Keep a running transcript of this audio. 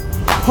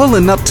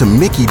Pulling up to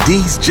Mickey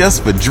D's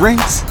just for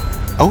drinks?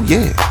 Oh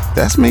yeah,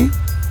 that's me.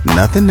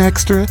 Nothing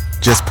extra,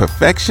 just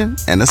perfection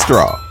and a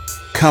straw.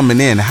 Coming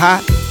in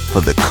hot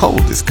for the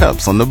coldest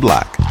cups on the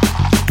block.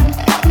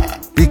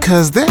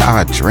 Because there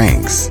are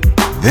drinks.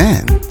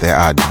 Then there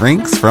are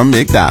drinks from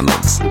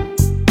McDonald's.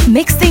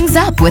 Mix things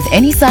up with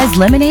any size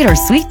lemonade or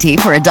sweet tea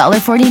for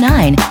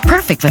 $1.49.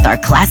 Perfect with our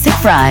classic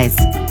fries.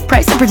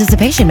 Price and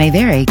participation may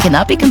vary.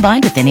 Cannot be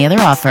combined with any other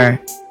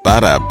offer.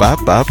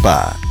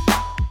 Ba-da-ba-ba-ba.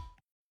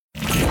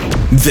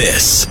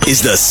 This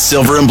is the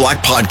Silver and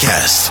Black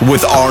Podcast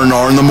with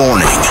R&R in the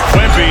morning.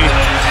 Wemby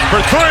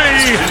for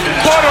three.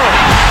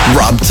 Butter.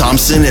 Rob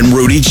Thompson and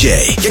Rudy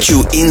J get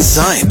you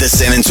inside the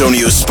San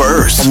Antonio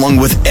Spurs, along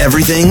with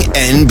everything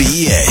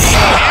NBA.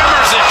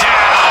 Hammers it down.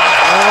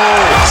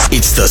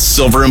 It's the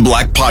Silver and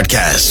Black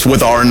Podcast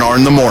with R&R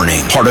in the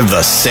morning, part of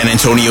the San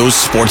Antonio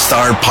Sports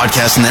Star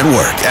Podcast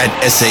Network at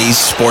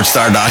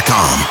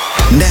sasportstar.com.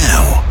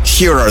 Now,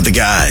 here are the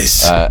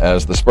guys.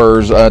 As the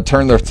Spurs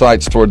turn their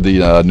sights toward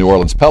the New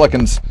Orleans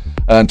Pelicans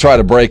and try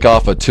to break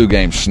off a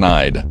two-game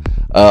schneid.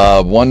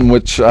 One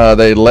which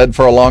they led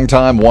for a long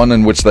time, one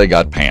in which they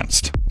got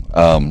pantsed.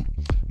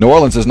 New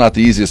Orleans is not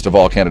the easiest of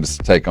all candidates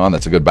to take on.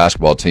 That's a good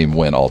basketball team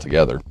win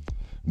altogether.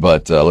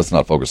 But let's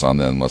not focus on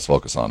them. Let's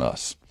focus on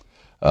us.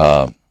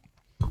 I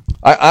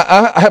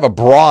have a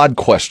broad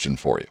question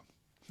for you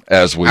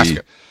as we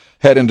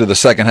head into the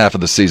second half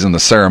of the season. The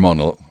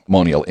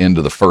ceremonial end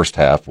of the first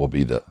half will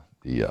be the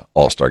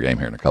All-Star game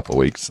here in a couple of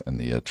weeks and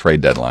the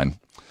trade deadline.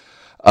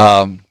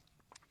 When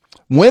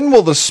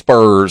will the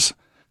Spurs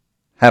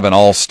have an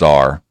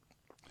All-Star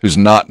who's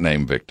not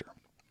named Victor?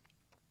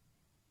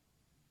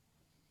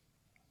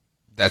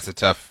 That's a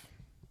tough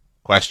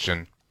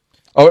question.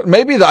 Oh,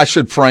 maybe I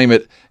should frame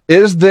it.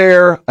 Is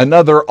there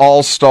another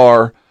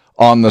All-Star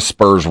on the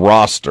Spurs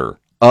roster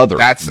other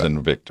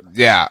than Victor?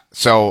 Yeah.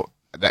 So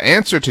the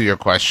answer to your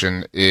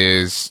question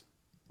is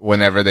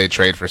whenever they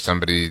trade for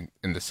somebody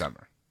in the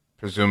summer,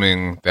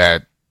 presuming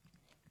that,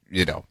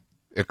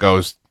 it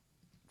goes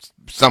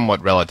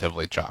somewhat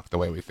relatively chalk the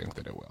way we think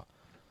that it will.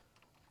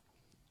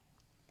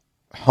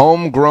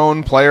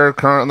 Homegrown player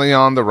currently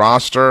on the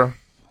roster,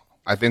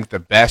 I think the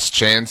best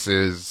chance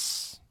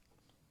is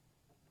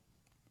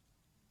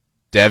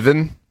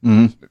Devin.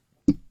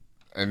 Mm-hmm.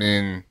 I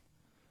mean,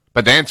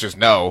 but the answer is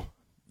no.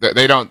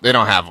 They don't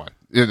have one.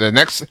 The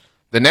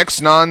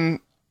next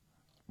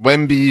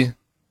non-Wemby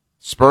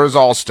Spurs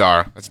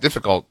All-Star, that's a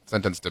difficult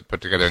sentence to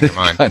put together in your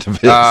mind, kind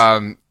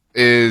of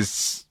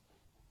is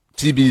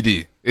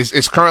TBD.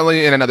 Is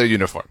currently in another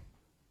uniform.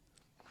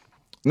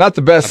 Not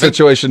the best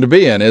situation to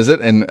be in, is it?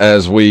 And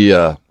as we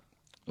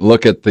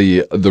look at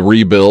the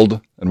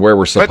rebuild and where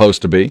we're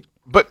supposed to be.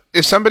 But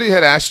if somebody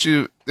had asked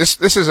you,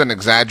 this is an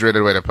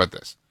exaggerated way to put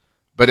this,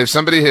 but if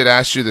somebody had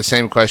asked you the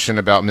same question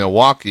about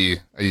Milwaukee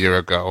a year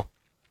ago,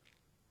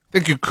 I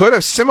think you could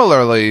have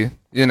similarly,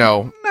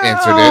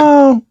 answered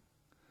it.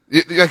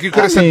 Like you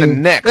could have said the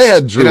Knicks. They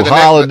had Drew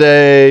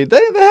Holiday.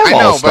 They have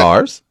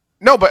All-Stars.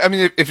 No, but I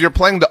mean, if you're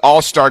playing the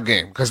All-Star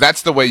game, because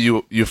that's the way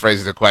you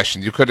phrased the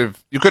question, you could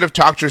have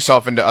talked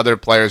yourself into other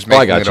players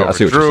making it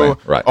over Drew,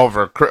 right.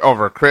 over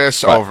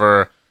Chris, right.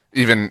 over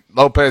even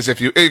Lopez.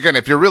 If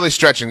you're really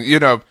stretching,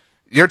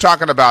 you're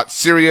talking about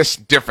serious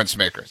difference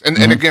makers, and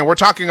again, we're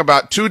talking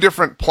about two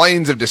different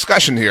planes of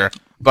discussion here.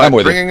 But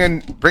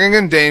bringing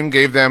in Dame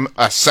gave them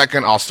a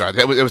second All-Star.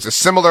 It was a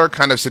similar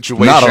kind of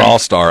situation. Not an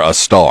All-Star, a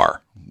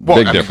star.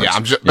 Big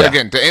difference. But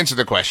again, to answer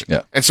the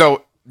question, and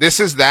so this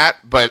is that,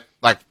 but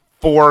like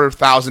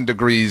 4,000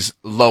 degrees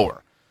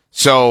lower.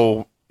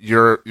 So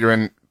you're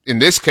in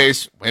this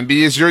case,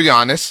 Wemby is your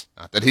Giannis.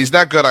 Not that he's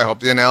that good. I hope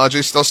the analogy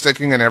is still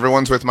sticking and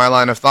everyone's with my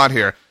line of thought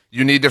here.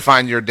 You need to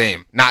find your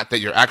Dame. Not that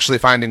you're actually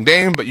finding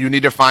Dame, but you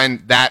need to find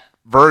that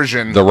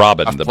version the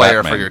Robin, of the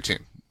player Batman. for your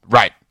team.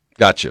 Right.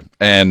 Gotcha.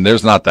 And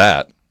there's not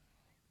that.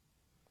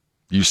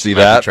 You see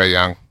that? Trae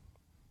Young.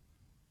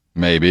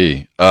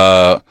 Maybe.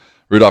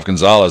 Rudolph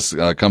Gonzalez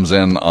comes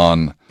in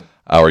on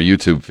our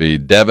YouTube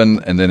feed.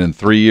 Devin, and then in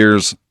 3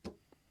 years,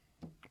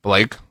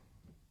 Blake.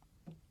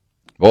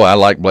 Boy, I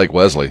like Blake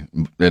Wesley.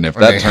 And if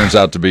that turns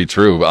out to be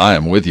true, I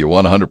am with you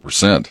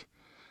 100%.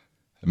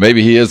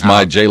 Maybe he is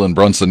my Jalen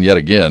Brunson yet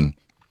again.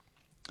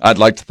 I'd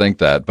like to think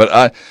that.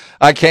 But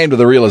I came to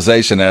the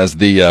realization as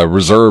the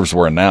reserves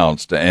were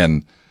announced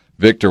and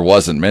Victor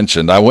wasn't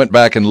mentioned. I went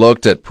back and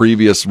looked at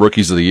previous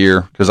Rookies of the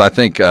Year because I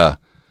think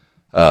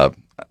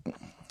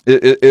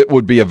it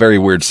would be a very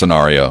weird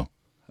scenario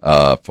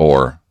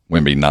for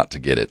Wemby not to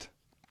get it,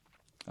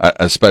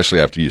 especially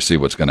after you see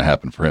what's going to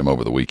happen for him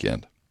over the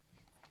weekend.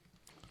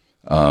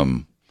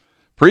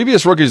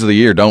 Previous Rookies of the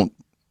Year don't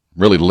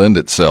really lend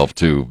itself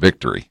to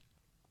victory.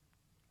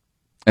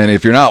 And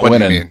if you're not winning,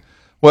 do you mean?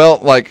 Well,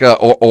 like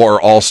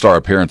or all-star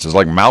appearances,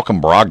 like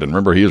Malcolm Brogdon.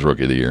 Remember, he was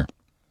Rookie of the Year.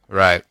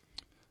 Right.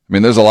 I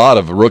mean, there's a lot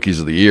of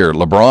Rookies of the Year.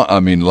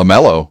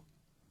 LaMelo.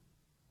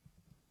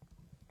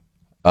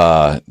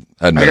 Hadn't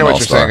been I get an what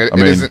all-star.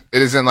 you're saying.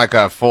 It isn't like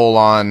a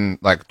full-on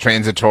like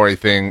transitory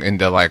thing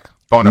into like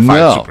bona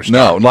fide superstar.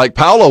 No, like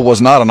Paolo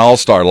was not an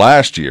all-star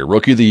last year.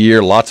 Rookie of the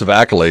year, lots of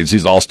accolades.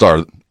 He's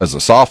all-star as a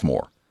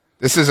sophomore.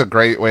 This is a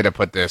great way to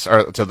put this,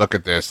 or to look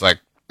at this, like,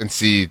 and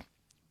see.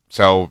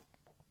 So,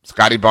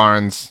 Scotty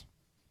Barnes,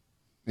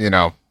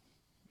 but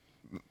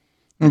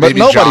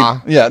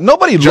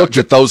nobody looked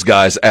at those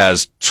guys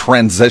as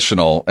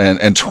transitional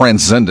and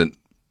transcendent.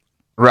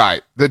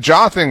 Right. The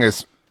Ja thing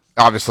is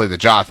obviously the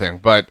Ja thing,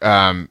 but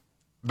I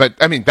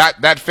mean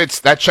that fits,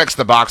 that checks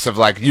the box of,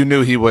 like, you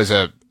knew he was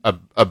a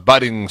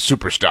budding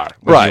superstar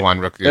when he won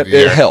Rookie of the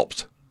Year. It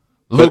helped.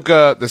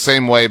 Luka the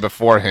same way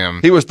before him.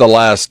 He was the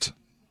last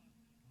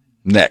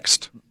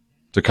next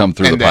to come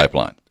through the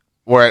pipeline.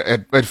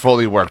 Where it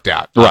fully worked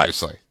out,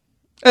 obviously.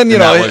 And,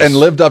 and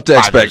lived up to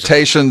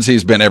expectations.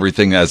 He's been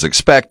everything as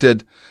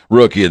expected.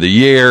 Rookie of the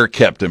Year,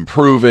 kept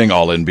improving,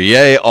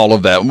 All-NBA, all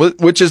of that,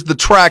 which is the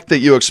track that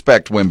you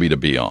expect Wemby to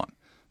be on.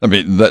 I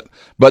mean,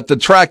 but the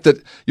track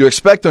that you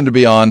expect him to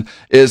be on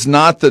is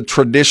not the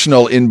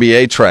traditional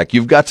NBA track.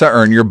 You've got to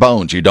earn your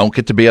bones. You don't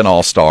get to be an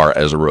all-star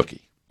as a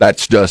rookie.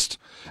 That's just,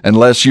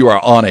 unless you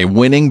are on a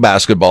winning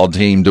basketball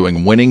team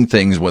doing winning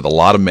things with a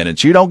lot of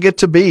minutes, you don't get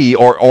to be,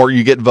 or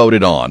you get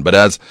voted on.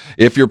 But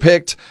if you're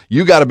picked,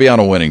 you got to be on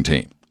a winning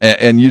team.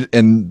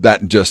 And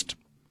that just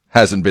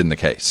hasn't been the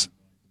case.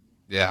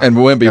 Yeah. And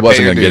Wemby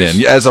wasn't going to get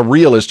in. As a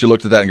realist, you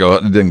looked at that and go,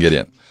 it didn't get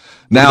in.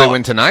 Now, do they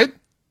win tonight?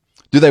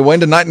 Do they win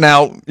tonight?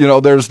 Now,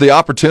 there's the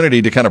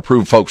opportunity to kind of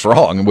prove folks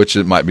wrong, which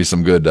it might be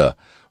some good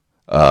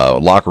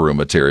locker room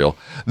material.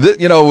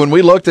 When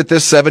we looked at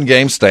this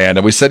 7-game stand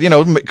and we said,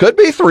 it could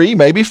be 3,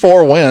 maybe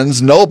 4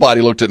 wins,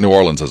 nobody looked at New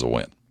Orleans as a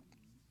win.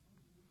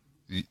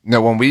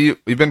 No, when we've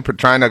been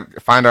trying to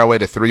find our way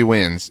to 3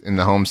 wins in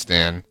the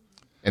homestand,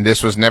 and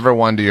this was never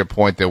one, to your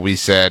point, that we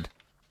said,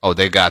 oh,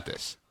 they got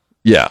this.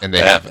 Yeah. And they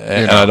haven't.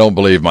 And I don't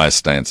believe my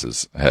stance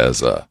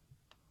has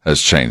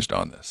changed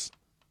on this.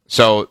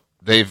 So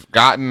they've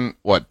gotten,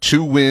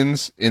 2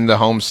 wins in the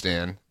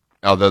homestand,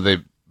 although they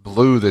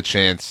blew the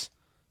chance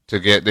to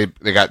get,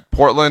 they got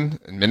Portland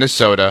and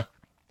Minnesota.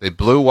 They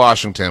blew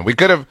Washington. We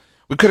could have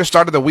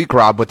started the week,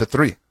 Rob, with the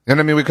 3. You know what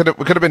I mean? We could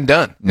have been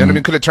done. You know what I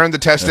mean? Could have turned the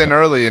test in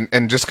early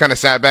and just kind of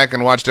sat back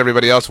and watched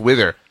everybody else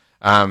wither.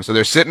 So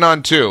they're sitting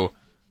on 2.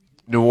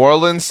 New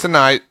Orleans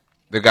tonight.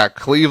 They got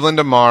Cleveland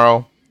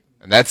tomorrow,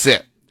 and that's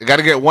it. They got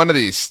to get one of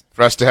these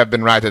for us to have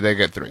been right that they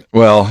get 3.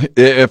 Well,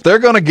 if they're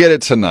going to get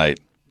it tonight,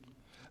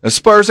 the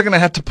Spurs are going to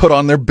have to put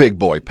on their big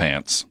boy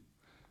pants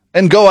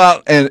and go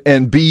out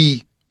and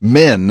be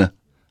men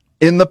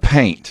in the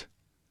paint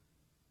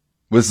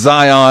with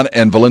Zion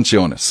and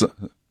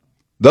Valanciunas.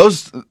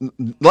 Those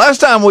last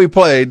time we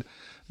played,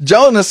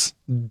 Jonas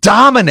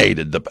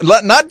dominated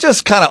not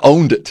just kind of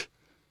owned it.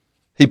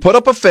 He put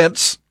up a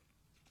fence,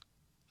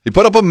 he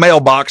put up a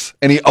mailbox,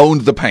 and he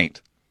owned the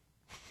paint.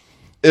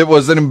 It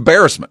was an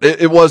embarrassment.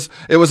 It was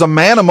a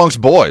man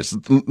amongst boys.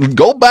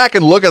 Go back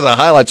and look at the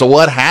highlights of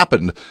what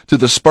happened to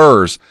the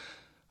Spurs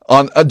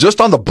on just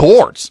on the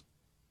boards.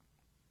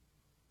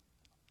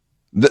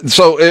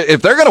 So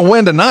if they're going to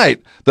win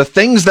tonight, the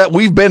things that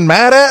we've been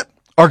mad at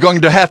are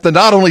going to have to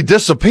not only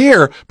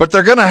disappear, but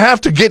they're going to have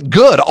to get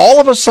good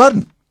all of a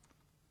sudden.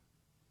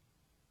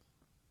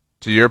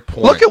 To your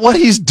point. Look at what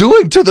he's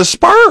doing to the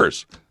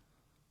Spurs.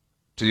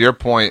 To your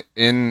point,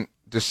 in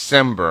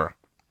December,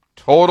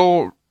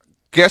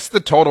 guess the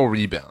total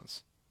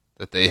rebounds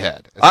that they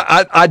had.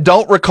 I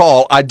don't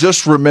recall. I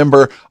just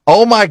remember,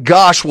 oh my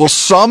gosh, will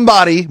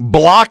somebody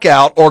block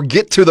out or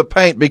get to the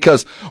paint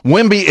because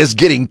Wemby is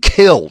getting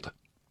killed.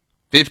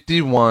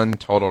 51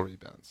 total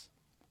rebounds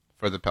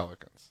for the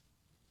Pelicans.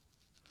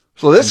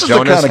 So this is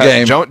the kind of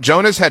game.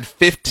 Jonas had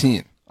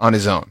 15 on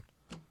his own.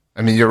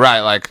 I mean, you're right.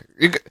 Like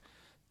you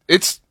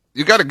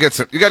got to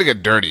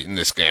get dirty in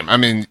this game. I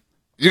mean,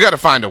 you got to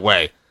find a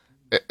way.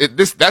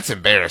 That's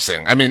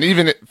embarrassing. I mean,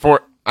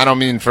 I don't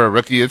mean for a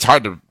rookie. It's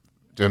hard to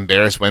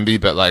embarrass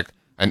Wemby, but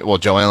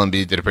Joel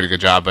Embiid did a pretty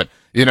good job. But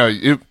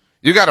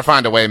you got to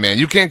find a way, man.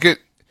 You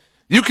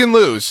can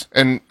lose,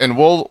 and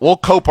we'll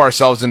cope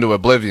ourselves into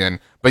oblivion.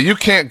 But you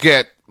can't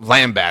get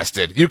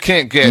lambasted. You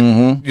can't get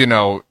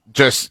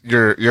just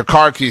your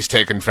car keys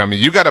taken from you.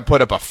 You got to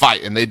put up a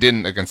fight, and they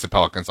didn't against the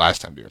Pelicans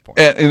last time. To your point,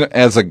 and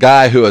as a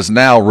guy who is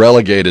now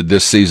relegated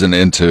this season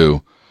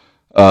into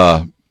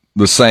the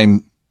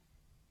same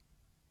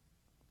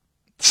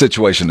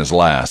situation as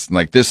last,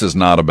 like this is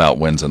not about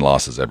wins and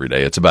losses every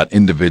day. It's about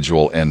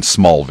individual and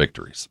small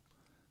victories.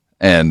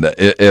 And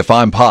if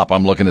I'm Pop,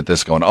 I'm looking at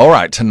this going, all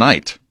right,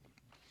 tonight,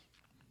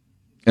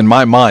 in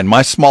my mind,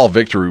 my small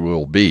victory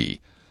will be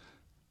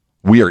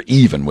we are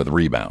even with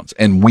rebounds,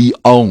 and we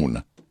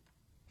own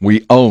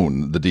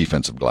the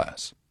defensive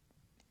glass.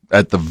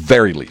 At the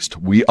very least,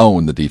 we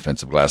own the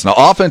defensive glass. Now,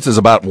 offense is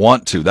about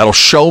want to. That'll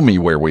show me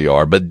where we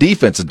are, but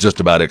defense is just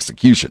about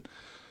execution.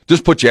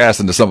 Just put your ass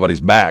into somebody's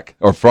back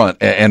or front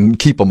and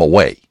keep them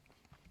away.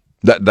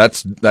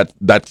 That's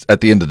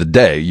at the end of the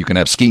day. You can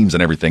have schemes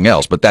and everything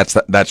else, but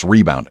that's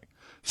rebounding.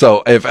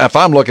 So if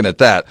I'm looking at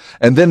that,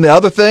 and then the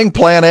other thing,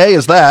 plan A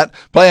is that.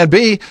 Plan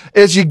B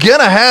is you're going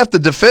to have to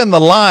defend the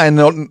line.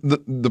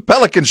 The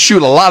Pelicans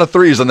shoot a lot of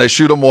threes, and they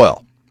shoot them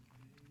well.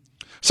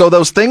 So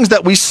those things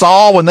that we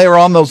saw when they were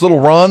on those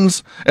little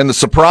runs and the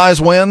surprise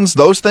wins,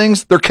 those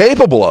things, they're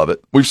capable of it.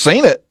 We've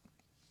seen it.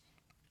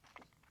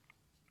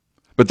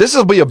 But this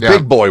will be a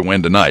big boy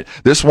win tonight.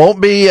 This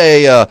won't be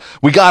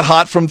we got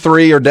hot from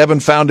three or Devin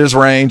found his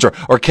range or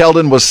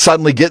Keldon was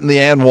suddenly getting the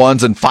and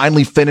ones and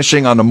finally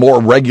finishing on a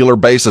more regular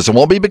basis. It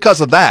won't be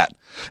because of that.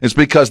 It's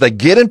because they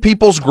get in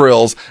people's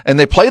grills and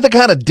they play the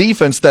kind of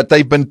defense that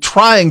they've been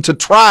trying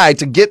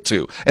to get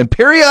to and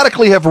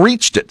periodically have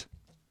reached it.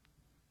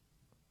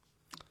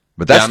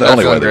 But that's the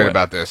only way they win.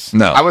 About this.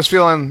 No. I was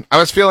feeling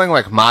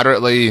like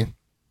moderately,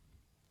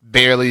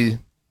 barely,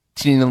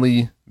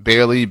 teenily,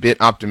 barely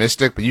bit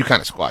optimistic, but you kind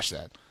of squashed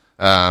that.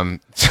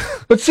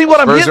 But see what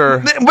I'm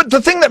getting, but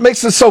the thing that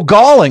makes it so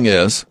galling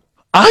is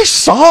I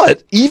saw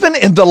it even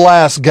in the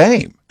last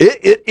game.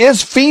 It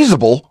is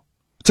feasible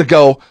to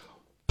go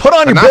put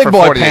on your big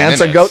boy pants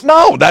and go,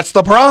 no, that's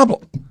the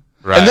problem.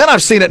 Right. And then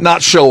I've seen it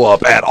not show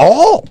up at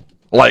all.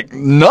 Like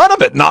none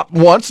of it, not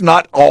once,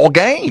 not all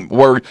game,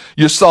 where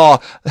you saw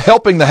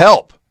helping the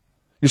help.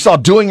 You saw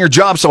doing your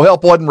job so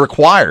help wasn't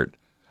required.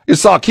 You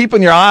saw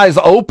keeping your eyes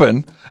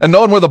open and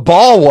knowing where the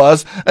ball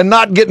was and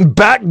not getting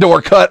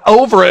backdoor cut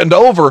over and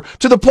over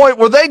to the point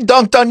where they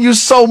dunked on you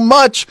so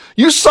much,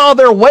 you saw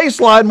their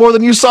waistline more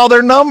than you saw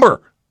their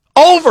number.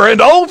 Over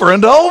and over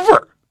and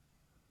over.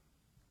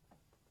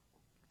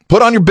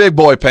 Put on your big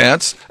boy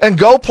pants and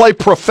go play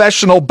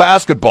professional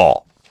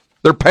basketball.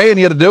 They're paying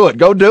you to do it.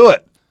 Go do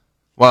it.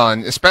 Well,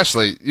 and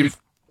especially, you've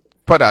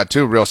put out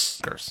two real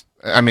stinkers.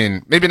 I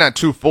mean, maybe not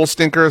two full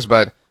stinkers,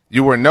 but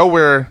you were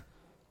nowhere.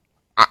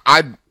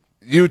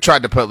 You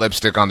tried to put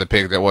lipstick on the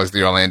pig that was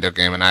the Orlando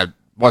game, and I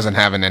wasn't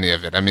having any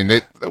of it. I mean,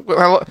 they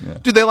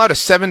allowed a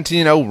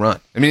 17-0 run.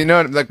 I mean, you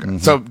know,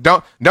 so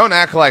don't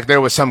act like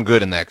there was some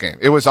good in that game.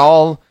 It was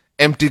all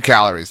empty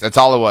calories. That's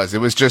all it was. It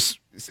was just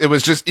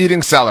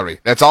eating celery.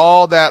 That's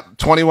all that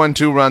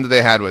 21-2 run that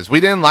they had was. We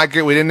didn't like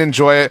it. We didn't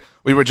enjoy it.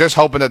 We were just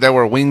hoping that there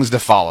were wings to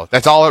follow.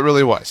 That's all it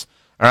really was.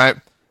 All right.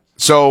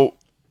 So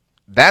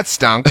that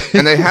stunk.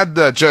 And they had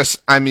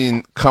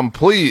the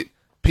complete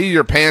pee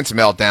your pants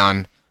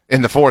meltdown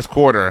in the fourth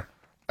quarter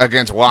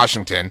against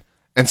Washington.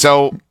 And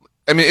so,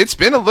 I mean, it's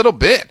been a little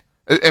bit.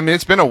 I mean,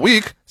 it's been a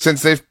week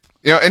since they've,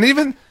 and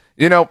even,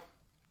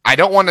 I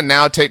don't want to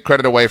now take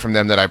credit away from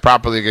them that I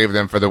properly gave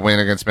them for the win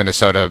against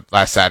Minnesota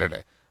last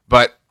Saturday.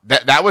 But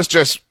that was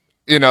just,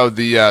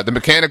 the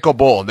mechanical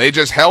bull. They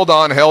just held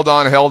on,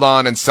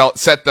 and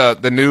set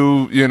the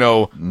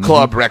new,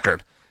 club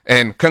record.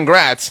 And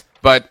congrats,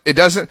 but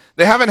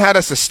they haven't had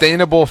a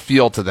sustainable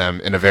feel to them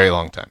in a very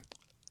long time.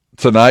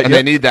 Tonight, and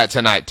they need that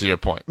tonight, to your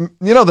point.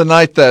 The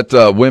night that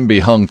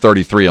Wemby hung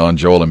 33 on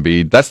Joel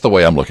Embiid, that's the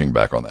way I'm looking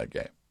back on that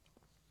game.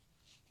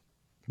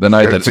 The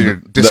night so you're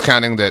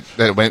discounting that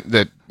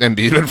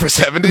Embiid went for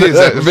 70? Is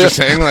that what you're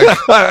saying?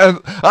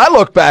 I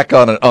look back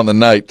on it on the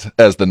night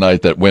as the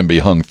night that Wemby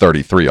hung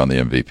 33 on the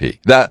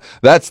MVP.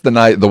 That's the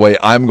night, the way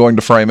I'm going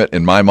to frame it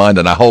in my mind,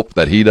 and I hope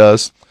that he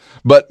does.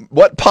 But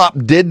what Pop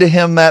did to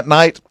him that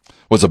night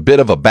was a bit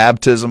of a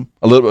baptism,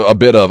 a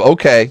bit of,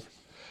 okay,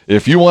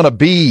 if you want to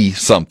be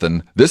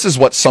something, this is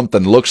what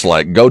something looks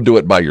like. Go do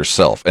it by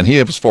yourself. And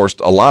he was forced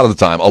a lot of the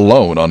time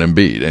alone on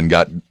Embiid and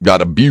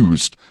got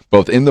abused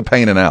both in the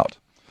paint and out.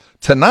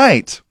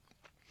 Tonight,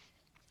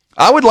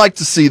 I would like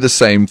to see the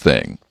same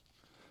thing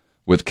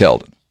with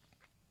Keldon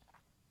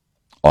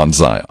on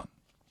Zion.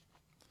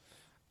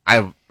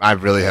 I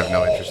really have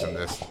no interest in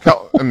this.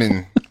 I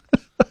mean,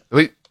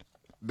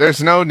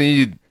 there's no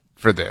need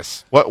for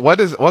this.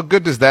 What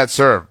good does that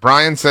serve?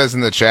 Brian says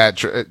in the chat,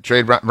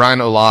 trade Brian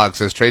Olag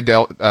says trade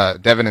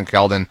Devin and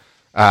Keldon.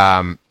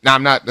 Now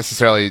I'm not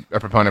necessarily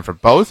a proponent for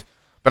both,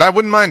 but I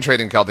wouldn't mind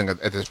trading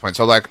Keldon at this point.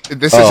 So they're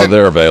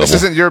available. This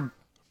isn't your.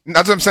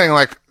 That's what I'm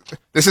saying.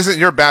 This isn't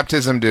your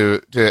baptism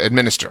to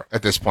administer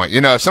at this point.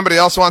 If somebody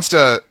else wants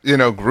to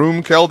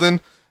groom Keldon,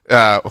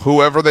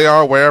 whoever they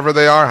are, wherever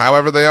they are,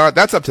 however they are,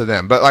 that's up to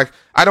them. But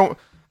I don't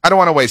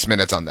want to waste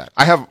minutes on that.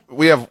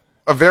 We have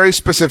a very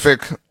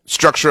specific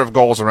structure of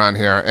goals around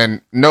here,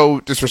 and no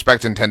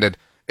disrespect intended.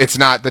 It's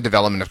not the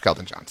development of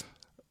Keldon Johnson.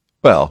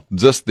 Well,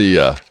 just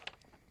the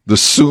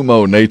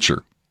sumo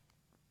nature,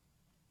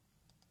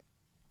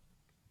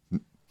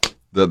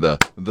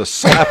 the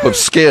slap of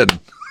skin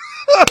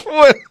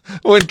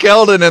when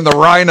Keldon and the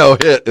Rhino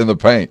hit in the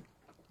paint.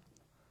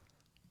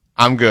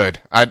 I'm good.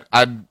 I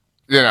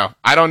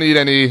don't need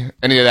any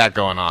of that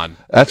going on.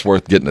 That's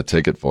worth getting a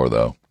ticket for,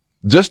 though,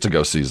 just to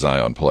go see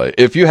Zion play.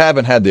 If you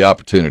haven't had the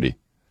opportunity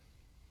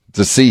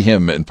to see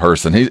him in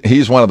person,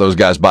 he's one of those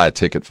guys buy a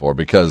ticket for,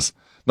 because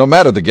no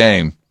matter the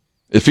game,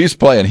 if he's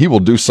playing, he will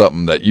do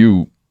something that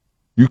you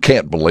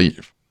can't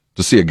believe.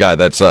 To see a guy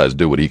that size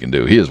do what he can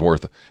do, he's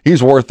worth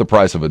the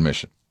price of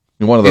admission.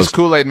 One of those he's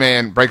Kool-Aid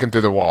Man breaking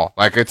through the wall.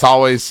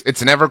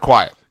 It's never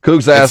quiet.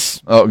 Cougs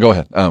ass. Oh, go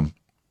ahead.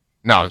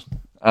 No.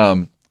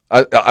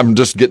 I'm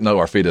just getting to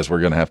our feed as we're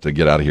going to have to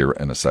get out of here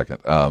in a second.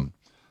 On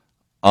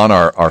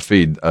our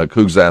feed,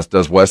 Cougs ass,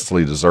 does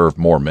Wesley deserve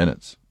more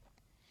minutes?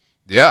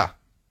 Yeah.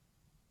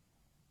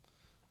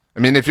 I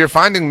mean, if you're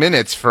finding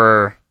minutes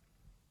for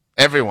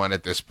everyone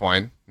at this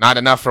point, not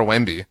enough for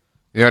Wemby.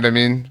 You know what I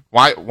mean?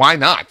 Why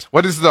not?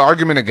 What is the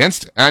argument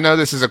against it? And I know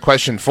this is a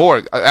question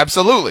for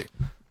absolutely.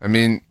 I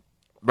mean,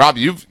 Rob,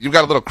 you've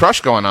got a little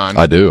crush going on.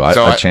 I do.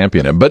 I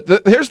champion him. But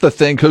here's the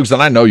thing, Cougs,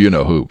 and I know you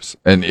know hoops,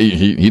 and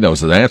he knows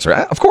the answer.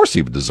 Of course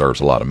he deserves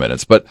a lot of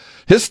minutes, but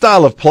his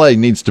style of play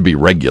needs to be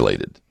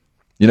regulated.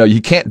 You know,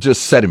 you can't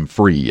just set him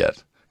free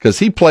yet because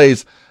he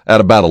plays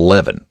at about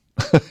 11.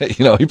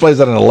 You know, he plays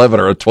at an 11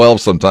 or a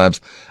 12 sometimes,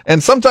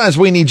 and sometimes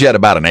we need you at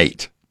about an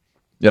 8.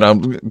 You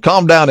know,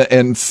 calm down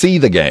and see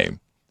the game.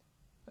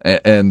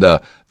 And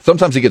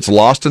sometimes he gets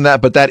lost in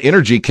that, but that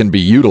energy can be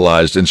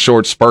utilized in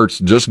short spurts.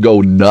 Just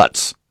go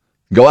nuts.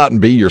 Go out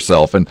and be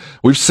yourself. And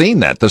we've seen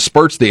that. The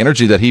spurts, the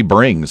energy that he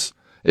brings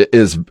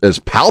is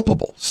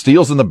palpable.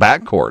 Steals in the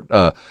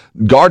backcourt.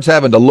 Guards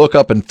having to look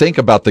up and think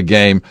about the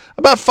game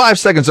about 5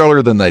 seconds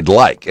earlier than they'd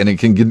like. And it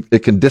can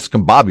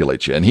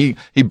discombobulate you. And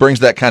he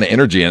brings that kind of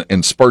energy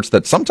in spurts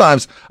that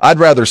sometimes I'd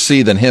rather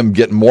see than him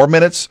getting more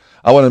minutes.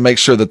 I want to make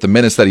sure that the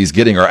minutes that he's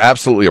getting are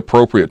absolutely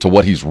appropriate to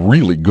what he's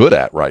really good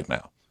at right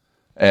now.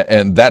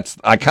 And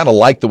I kind of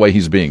like the way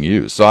he's being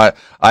used. So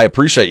I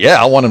appreciate,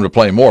 I want him to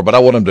play more, but I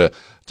want him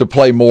to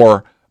play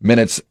more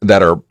minutes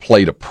that are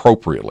played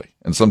appropriately.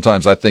 And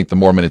sometimes I think the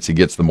more minutes he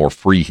gets, the more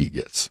free he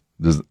gets,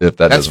 if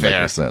that doesn't make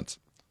any sense.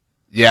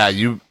 Yeah,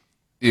 you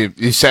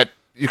said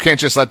you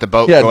can't just let the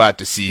boat go out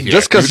to sea here.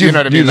 Just because you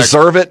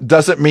deserve it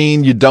doesn't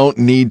mean you don't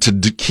need to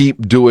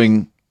keep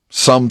doing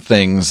some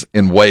things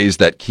in ways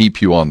that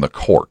keep you on the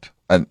court.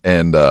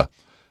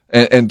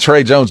 And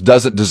Trey Jones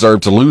doesn't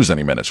deserve to lose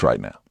any minutes right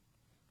now.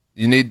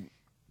 You need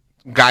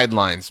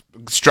guidelines,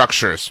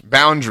 structures,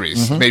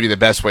 boundaries, maybe the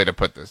best way to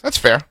put this. That's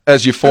fair.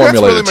 As you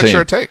formulate a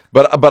team. Take.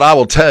 But I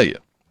will tell you,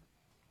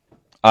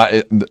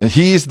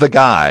 he's the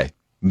guy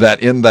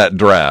that in that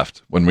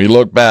draft, when we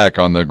look back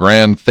on the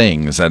grand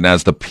things and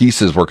as the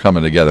pieces were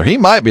coming together, he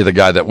might be the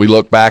guy that we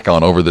look back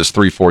on over this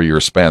 3-4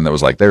 year span that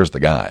was like, there's the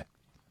guy.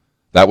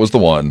 That was the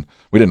one.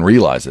 We didn't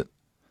realize it.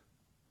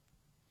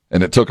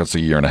 And it took us a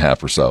year and a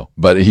half or so.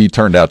 But he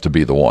turned out to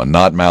be the one.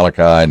 Not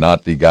Malachi,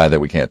 not the guy that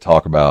we can't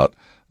talk about,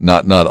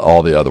 not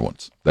all the other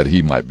ones, that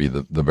he might be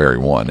the very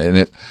one.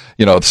 And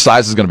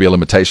size is going to be a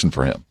limitation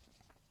for him.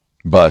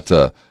 But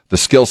the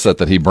skill set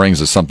that he brings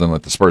is something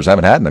that the Spurs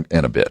haven't had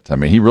in a bit. I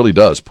mean, he really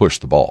does push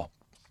the ball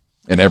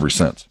in every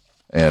sense.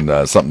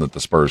 And something that the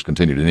Spurs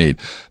continue to need.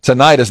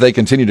 Tonight, as they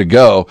continue to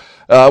go,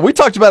 we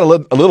talked about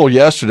a little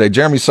yesterday.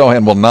 Jeremy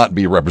Sohan will not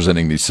be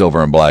representing the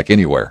silver and black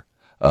anywhere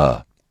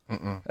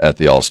at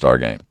the All-Star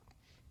game.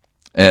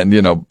 And,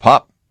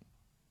 Pop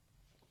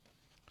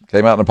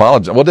came out and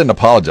apologized. Well, didn't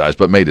apologize,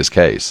 but made his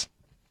case.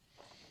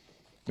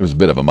 It was a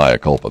bit of a mea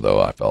culpa, though,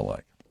 I felt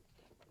like.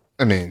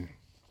 I mean,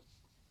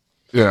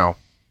 good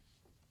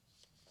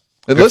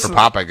for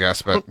Pop, I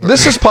guess. But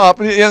this is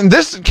Pop. And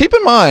keep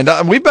in mind,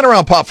 we've been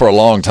around Pop for a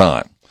long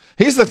time.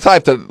 He's the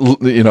type that,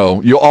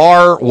 you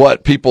are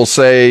what people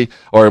say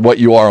or what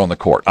you are on the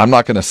court. I'm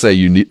not going to say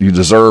you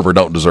deserve or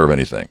don't deserve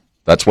anything.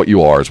 That's what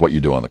you are, is what you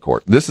do on the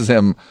court. This is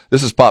him.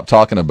 This is Pop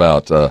talking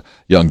about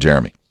young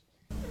Jeremy.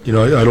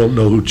 I don't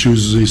know who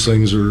chooses these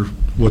things or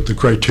what the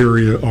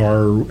criteria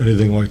are or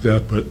anything like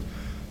that, but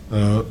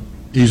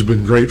he's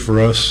been great for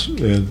us,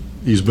 and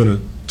he's been a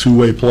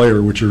two-way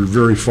player, which are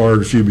very far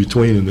and few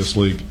between in this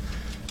league.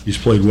 He's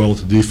played well at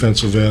the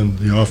defensive end,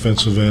 the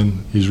offensive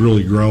end. He's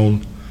really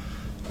grown.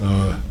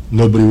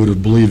 Nobody would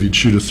have believed he'd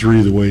shoot a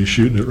three the way he's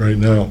shooting it right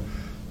now.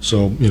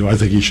 So, I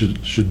think he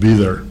should be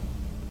there.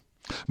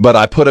 But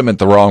I put him at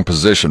the wrong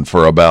position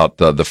for about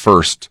the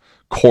first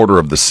quarter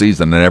of the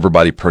season, and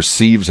everybody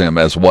perceives him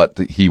as what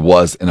he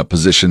was in a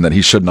position that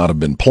he should not have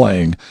been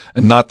playing,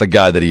 and not the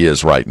guy that he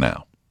is right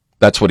now.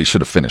 That's what he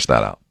should have finished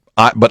that out.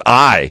 But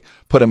I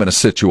put him in a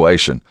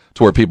situation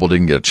to where people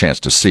didn't get a chance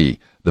to see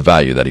the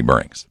value that he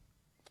brings.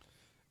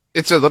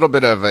 It's a little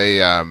bit of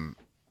a, all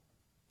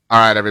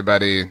right,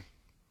 everybody,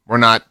 we're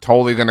not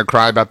totally going to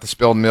cry about the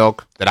spilled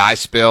milk that I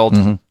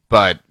spilled,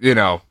 but,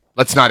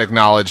 let's not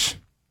acknowledge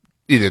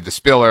either the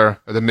spiller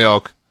or the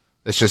milk.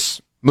 Let's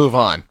just move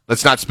on.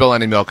 Let's not spill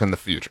any milk in the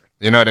future.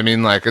 You know what I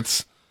mean? Like,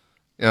 it's,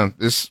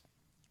 this,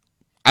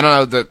 I don't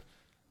know, that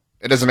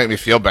it doesn't make me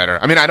feel better.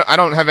 I mean, I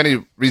don't have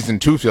any reason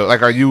to feel,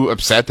 like, are you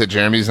upset that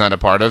Jeremy's not a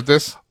part of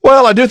this?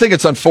 Well, I do think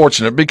it's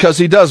unfortunate because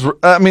he does,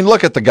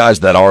 look at the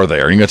guys that are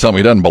there. You're going to tell me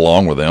he doesn't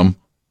belong with them.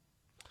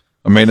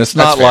 I mean, it's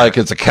not like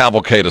it's a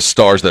cavalcade of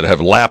stars that have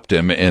lapped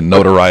him in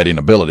notoriety and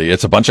ability.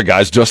 It's a bunch of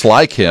guys just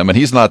like him, and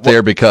he's not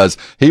there because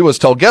he was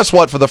told, guess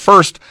what, for the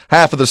first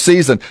half of the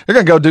season, you're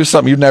going to go do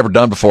something you've never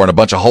done before and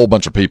a whole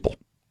bunch of people.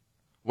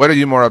 What are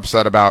you more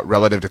upset about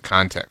relative to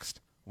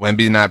context?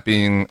 Wemby not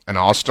being an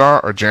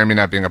all-star or Jeremy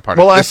not being a part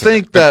of it? Well, I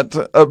think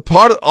that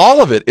part of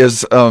all of it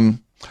is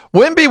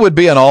Wemby would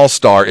be an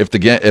all-star if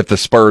the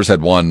Spurs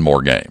had won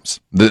more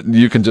games.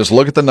 You can just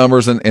look at the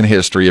numbers in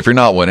history. If you're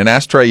not winning,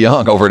 ask Trae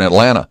Young over in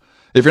Atlanta.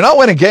 If you're not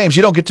winning games,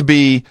 you don't get to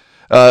be.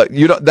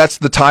 That's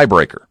the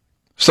tiebreaker.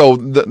 So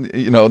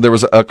there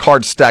was a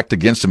card stacked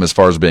against him as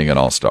far as being an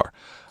all-star.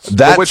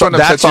 That's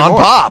on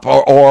Pop,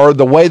 or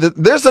the way that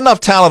there's enough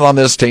talent on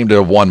this team to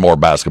have won more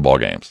basketball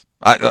games.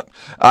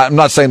 I'm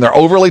not saying they're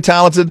overly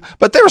talented,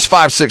 but there's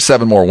 5, 6,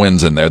 7 more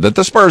wins in there that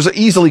the Spurs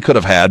easily could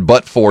have had,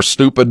 but for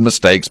stupid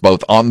mistakes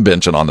both on the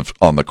bench and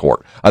on the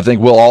court. I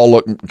think we'll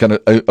all kind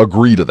of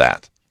agree to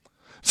that.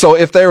 So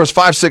if there was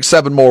 5, 6,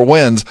 7 more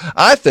wins,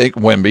 I think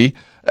Wemby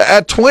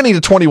at 20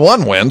 to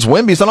 21 wins,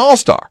 Wemby's an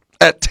all-star.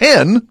 At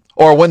 10,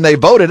 or when they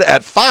voted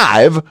at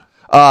 5,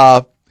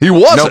 he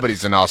wasn't.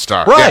 Nobody's an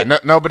all-star. Right? Yeah,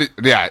 nobody.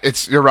 Yeah,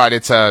 you're right.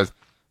 It's the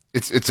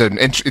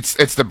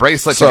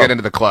bracelet to get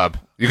into the club.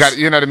 You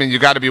know what I mean? You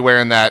got to be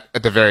wearing that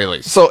at the very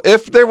least. So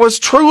if there was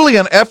truly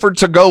an effort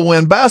to go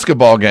win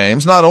basketball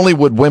games, not only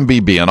would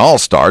Wemby be an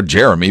all-star,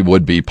 Jeremy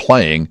would be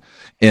playing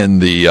in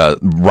the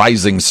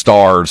Rising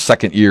Star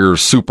second-year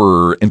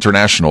Super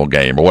International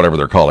game, or whatever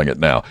they're calling it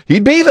now.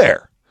 He'd be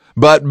there.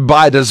 But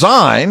by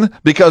design,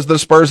 because the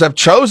Spurs have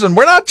chosen,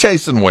 we're not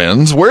chasing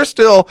wins. We're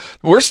still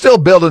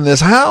building this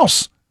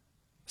house.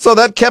 So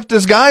that kept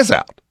his guys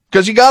out,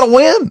 because you got to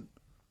win.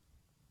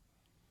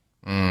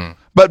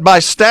 But by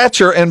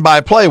stature and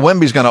by play,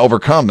 Wemby's going to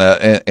overcome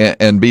that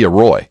and be a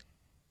Roy.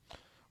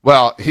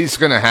 Well, he's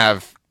going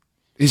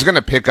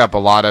to pick up a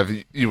lot of,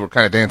 you were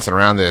kind of dancing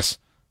around this,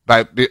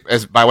 by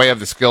way of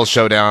the skills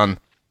showdown,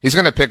 he's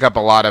going to pick up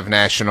a lot of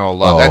national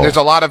love. Oh.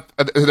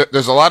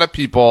 There's a lot of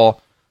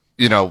people,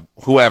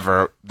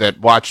 whoever, that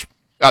watch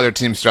other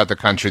teams throughout the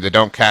country that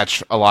don't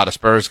catch a lot of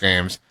Spurs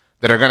games,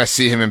 that are going to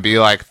see him and be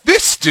like,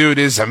 this dude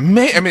is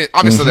amazing. I mean,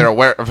 obviously they're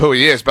aware of who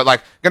he is, but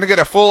like going to get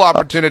a full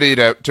opportunity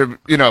to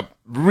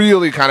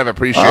really kind of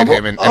appreciate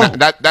him. And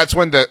that's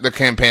when the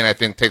campaign, I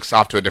think, takes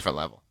off to a different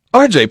level.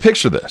 RJ,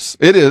 picture this.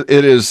 It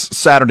is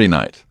Saturday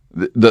night.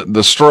 The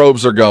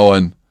strobes are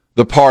going.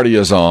 The party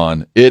is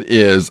on. It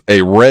is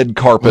a red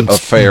carpet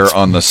affair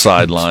on the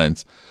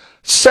sidelines.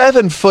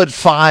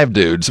 7'5"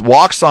 dudes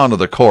walks onto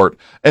the court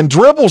and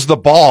dribbles the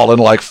ball in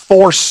like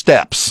 4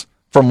 steps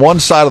from one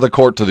side of the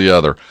court to the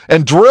other,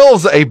 and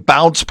drills a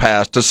bounce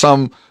pass to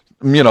some,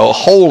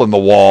 hole in the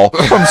wall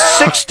from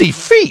 60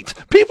 feet.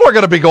 People are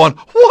going to be going,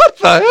 what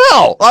the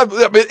hell? I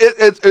mean,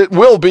 it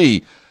will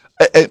be.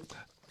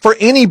 For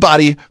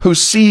anybody who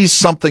sees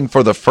something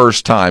for the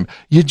first time,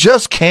 you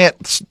just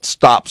can't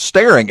stop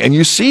staring. And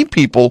you see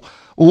people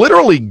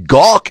literally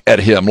gawk at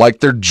him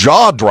like their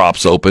jaw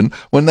drops open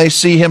when they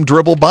see him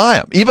dribble by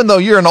him. Even though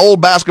you're an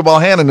old basketball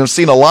hand and have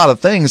seen a lot of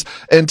things,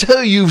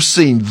 until you've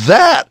seen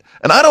that.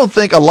 And I don't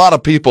think a lot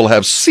of people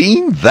have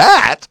seen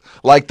that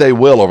like they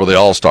will over the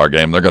All-Star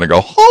game. They're going to go,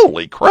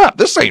 holy crap,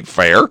 this ain't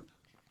fair.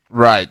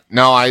 Right.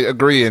 No, I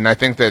agree. And I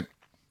think that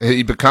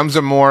he becomes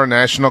a more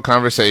national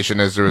conversation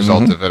as a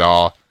result of it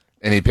all.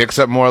 And he picks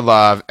up more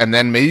love. And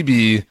then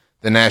maybe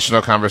the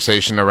national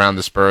conversation around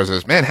the Spurs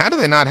is, man, how do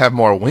they not have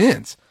more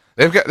wins?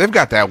 They've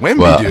got that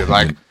Wemby dude.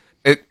 Like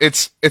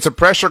it's a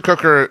pressure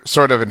cooker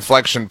sort of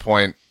inflection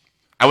point.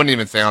 I wouldn't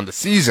even say on the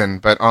season,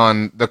 but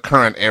on the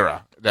current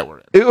era that we're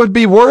in. It would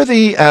be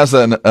worthy as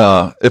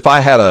if I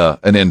had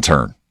an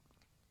intern,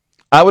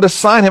 I would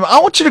assign him. I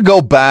want you to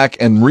go back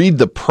and read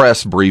the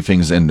press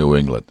briefings in New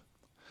England.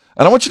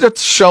 And I want you to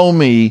show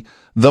me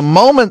the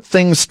moment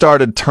things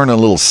started turning a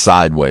little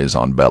sideways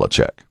on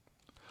Belichick.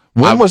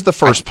 When was the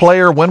first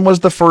player? When was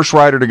the first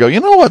writer to go, you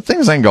know what,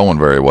 things ain't going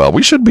very well.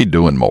 We should be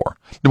doing more.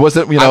 Was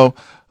it,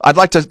 I'd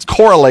like to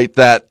correlate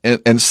that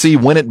and see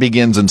when it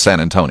begins in San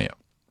Antonio.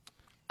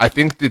 I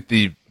think that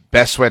the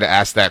best way to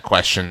ask that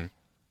question,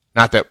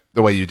 not that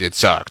the way you did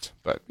sucked,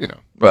 but,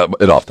 Well,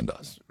 it often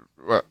does.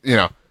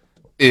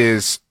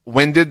 Is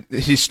when did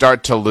he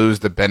start to lose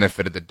the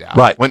benefit of the doubt?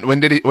 Right. When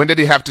did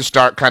he have to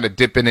start kind of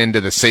dipping into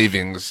the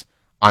savings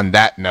on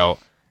that note?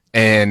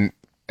 And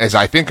as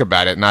I think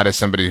about it, not as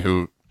somebody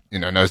who,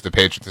 knows the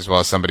Patriots as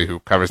well as somebody who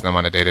covers them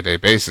on a day-to-day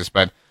basis,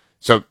 but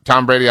so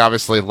Tom Brady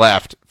obviously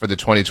left for the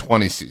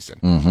 2020 season.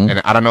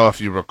 And I don't know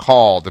if you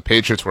recall, the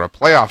Patriots were a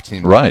playoff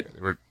team. Right. They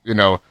were,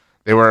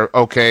 they were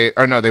okay.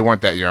 Or no, they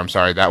weren't that year. I'm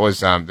sorry. That was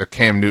the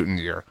Cam Newton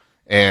year.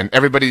 And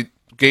everybody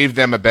gave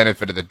them a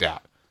benefit of the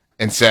doubt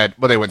and said,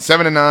 well, they went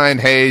 7-9.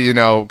 Hey,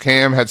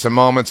 Cam had some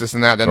moments, this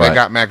and that. Then they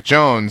got Mac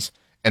Jones,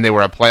 and they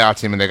were a playoff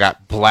team, and they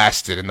got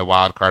blasted in the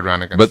wild card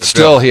round against But the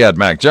still, Bills. He had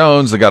Mac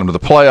Jones. They got him to the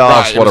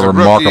playoffs. Right, What a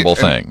remarkable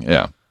rookie, thing.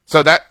 Yeah.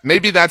 So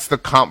maybe that's the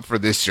comp for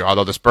this year,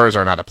 although the Spurs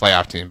are not a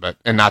playoff team,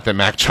 and not that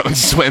Mac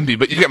Jones is Wemby,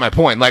 but you get my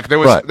point. Like there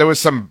was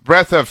some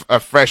breath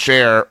of fresh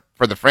air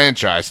for the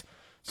franchise.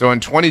 So in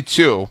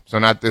 22, so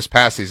not this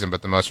past season,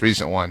 but the most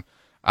recent one,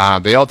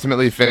 they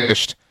ultimately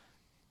finished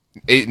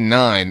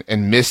 8-9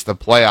 and missed the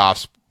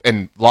playoffs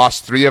and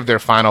lost 3 of their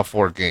final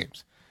 4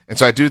 games. And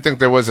so I do think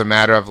there was a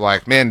matter of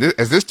like, man,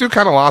 has this dude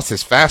kind of lost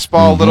his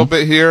fastball a little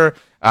bit here?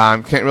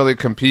 Can't really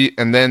compete.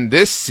 And then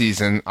this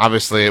season,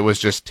 obviously, it was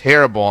just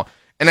terrible.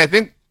 And I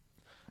think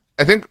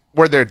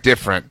where they're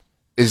different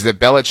is that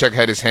Belichick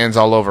had his hands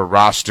all over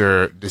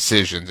roster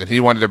decisions, and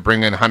he wanted to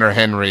bring in Hunter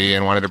Henry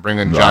and wanted to bring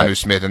in Jonnu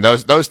Smith, and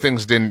those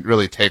things didn't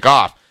really take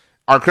off.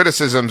 Our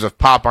criticisms of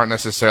Pop aren't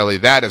necessarily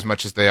that as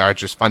much as they are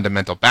just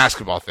fundamental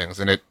basketball things,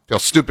 and it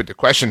feels stupid to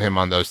question him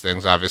on those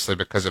things, obviously,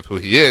 because of who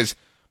he is.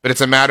 But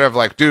it's a matter of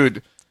like,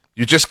 dude,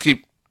 you just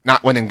keep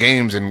not winning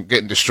games and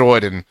getting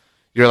destroyed, and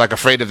you're like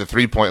afraid of the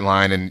 3-point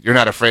line, and you're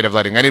not afraid of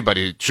letting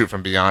anybody shoot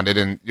from beyond it,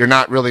 and you're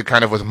not really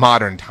kind of with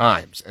modern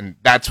times, and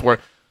that's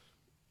what's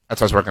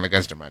working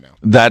against him right now.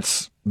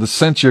 That's the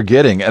sense you're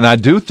getting, and I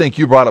do think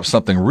you brought up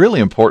something really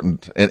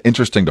important and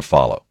interesting to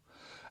follow.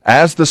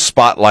 As the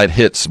spotlight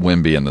hits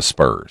Wemby and the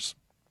Spurs,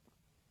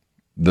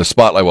 the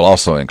spotlight will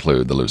also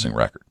include the losing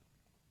record,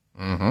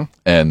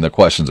 and the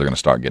questions are going to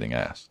start getting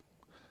asked.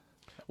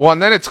 Well,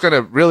 and then it's going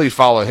to really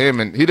follow him,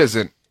 and he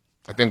doesn't,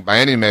 I think, by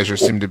any measure,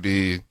 seem to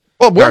be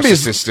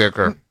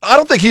narcissistic. I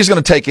don't think he's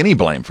going to take any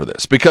blame for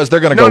this because they're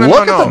going to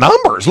look at the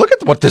numbers. Look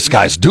at what this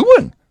guy's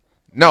doing.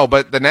 No,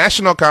 but the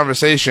national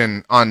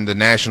conversation on the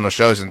national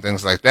shows and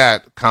things like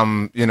that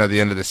come, the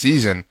end of the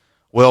season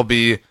will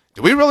be,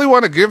 do we really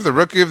want to give the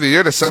Rookie of the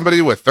Year to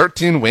somebody with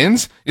 13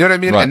 wins? You know what I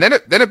mean? Right. And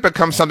then it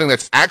becomes something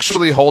that's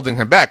actually holding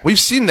him back. We've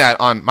seen that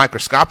on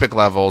microscopic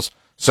levels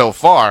so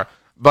far,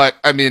 but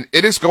I mean,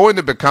 it is going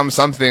to become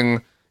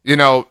something,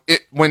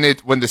 when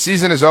the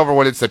season is over,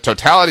 when it's the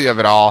totality of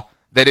it all,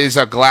 that is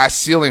a glass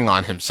ceiling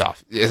on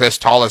himself, is as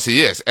tall as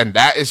he is. And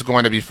that is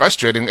going to be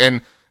frustrating.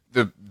 And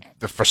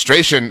the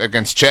frustration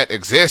against Chet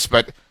exists,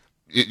 but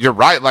you're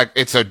right. Like,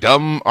 it's a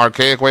dumb,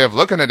 archaic way of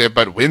looking at it,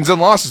 but wins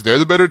and losses, they're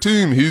the better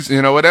team. He's,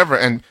 whatever.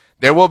 And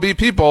there will be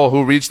people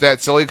who reach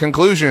that silly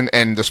conclusion,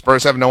 and the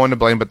Spurs have no one to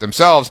blame but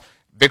themselves.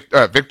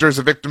 Victor's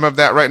a victim of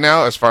that right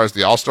now as far as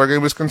the All-Star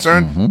game is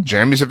concerned.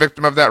 Jeremy's a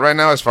victim of that right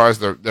now as far as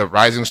the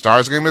Rising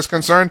Stars game is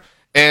concerned.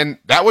 And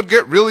that would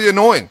get really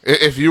annoying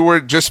if you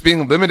were just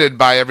being limited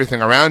by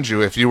everything around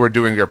you, if you were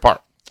doing your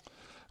part.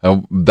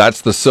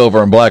 That's the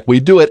Silver and Black. We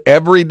do it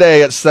every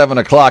day at 7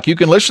 o'clock. You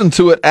can listen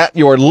to it at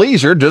your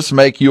leisure. Just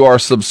make you are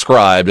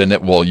subscribed, and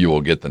you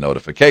will get the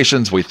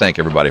notifications. We thank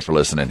everybody for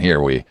listening here.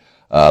 We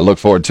look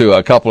forward to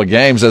a couple of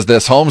games as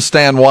this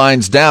homestand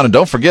winds down. And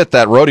don't forget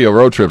that Rodeo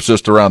Road Trip's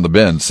just around the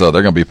bend, so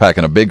they're going to be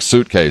packing a big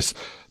suitcase,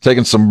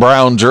 taking some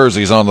brown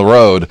jerseys on the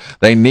road.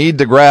 They need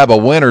to grab a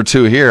win or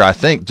two here, I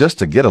think, just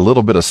to get a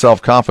little bit of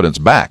self-confidence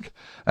back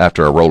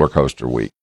after a roller coaster week.